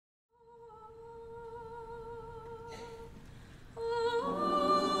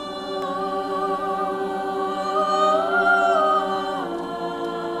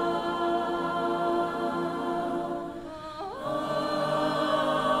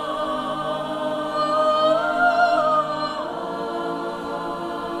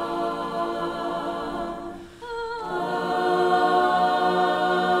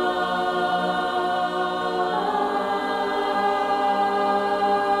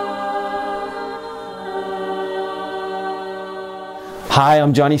Hi,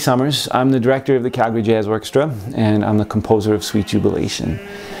 I'm Johnny Summers. I'm the director of the Calgary Jazz Orchestra, and I'm the composer of Sweet Jubilation.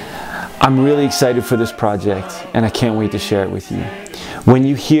 I'm really excited for this project, and I can't wait to share it with you. When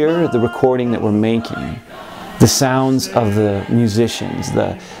you hear the recording that we're making, the sounds of the musicians,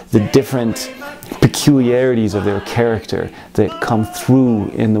 the different peculiarities of their character that come through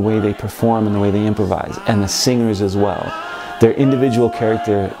in the way they perform and the way they improvise, and the singers as well. Their individual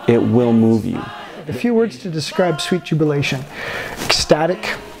character, it will move you. A few words to describe Sweet Jubilation: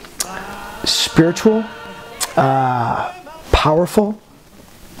 ecstatic, spiritual, powerful,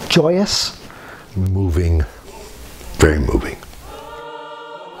 joyous. Moving, very moving.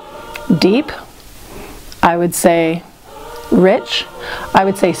 Deep, I would say rich, I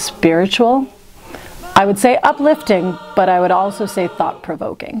would say spiritual, I would say uplifting, but I would also say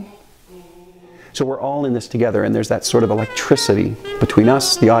thought-provoking. So we're all in this together, and there's that sort of electricity between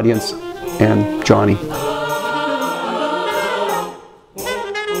us, the audience, and Johnny.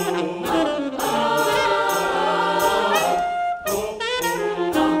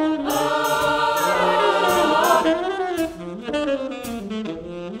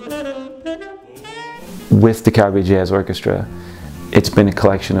 With the Calgary Jazz Orchestra, it's been a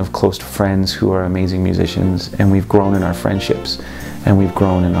collection of close friends who are amazing musicians, and we've grown in our friendships, and we've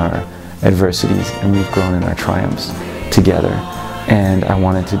grown in our adversities, and we've grown in our triumphs together. And I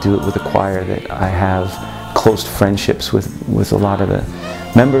wanted to do it with a choir that I have close friendships with a lot of the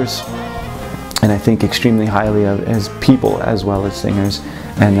members, and I think extremely highly of as people as well as singers,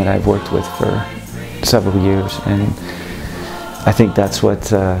 and that I've worked with for several years. And I think that's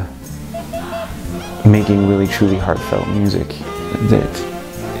what making really truly heartfelt music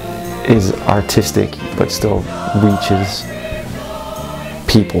that is artistic but still reaches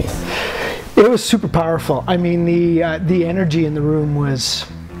people. It was super powerful. I mean, the energy in the room was,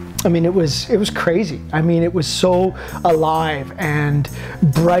 I mean, it was crazy. I mean, it was so alive and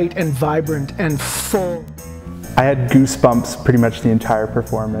bright and vibrant and full. I had goosebumps pretty much the entire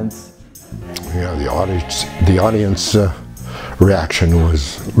performance. Yeah, the audience reaction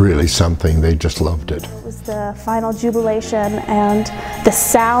was really something. They just loved it. It was the final jubilation, and the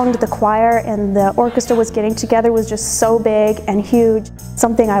sound the choir and the orchestra was getting together was just so big and huge.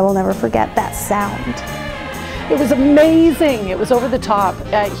 Something I will never forget, that sound. It was amazing. It was over the top.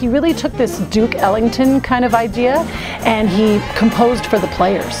 He really took this Duke Ellington kind of idea and he composed for the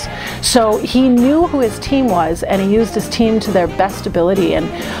players. So he knew who his team was and he used his team to their best ability, and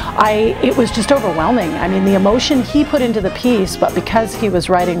it was just overwhelming. I mean, the emotion he put into the piece, but because he was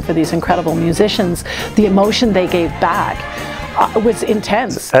writing for these incredible musicians, the emotion they gave back was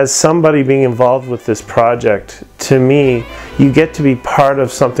intense. As somebody being involved with this project, to me, you get to be part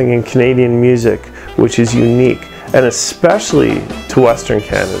of something in Canadian music which is unique, and especially to Western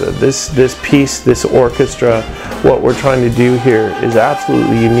Canada. This piece, this orchestra, what we're trying to do here is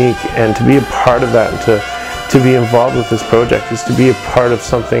absolutely unique, and to be a part of that and to be involved with this project is to be a part of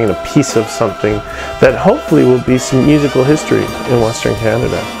something and a piece of something that hopefully will be some musical history in Western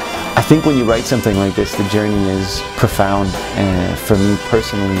Canada. I think when you write something like this, the journey is profound, and for me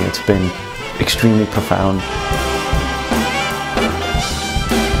personally, it's been extremely profound.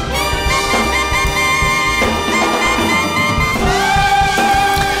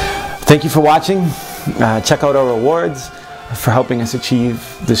 Thank you for watching. Check out our awards for helping us achieve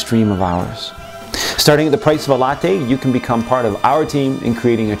this dream of ours. Starting at the price of a latte, you can become part of our team in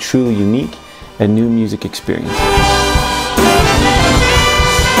creating a truly unique and new music experience.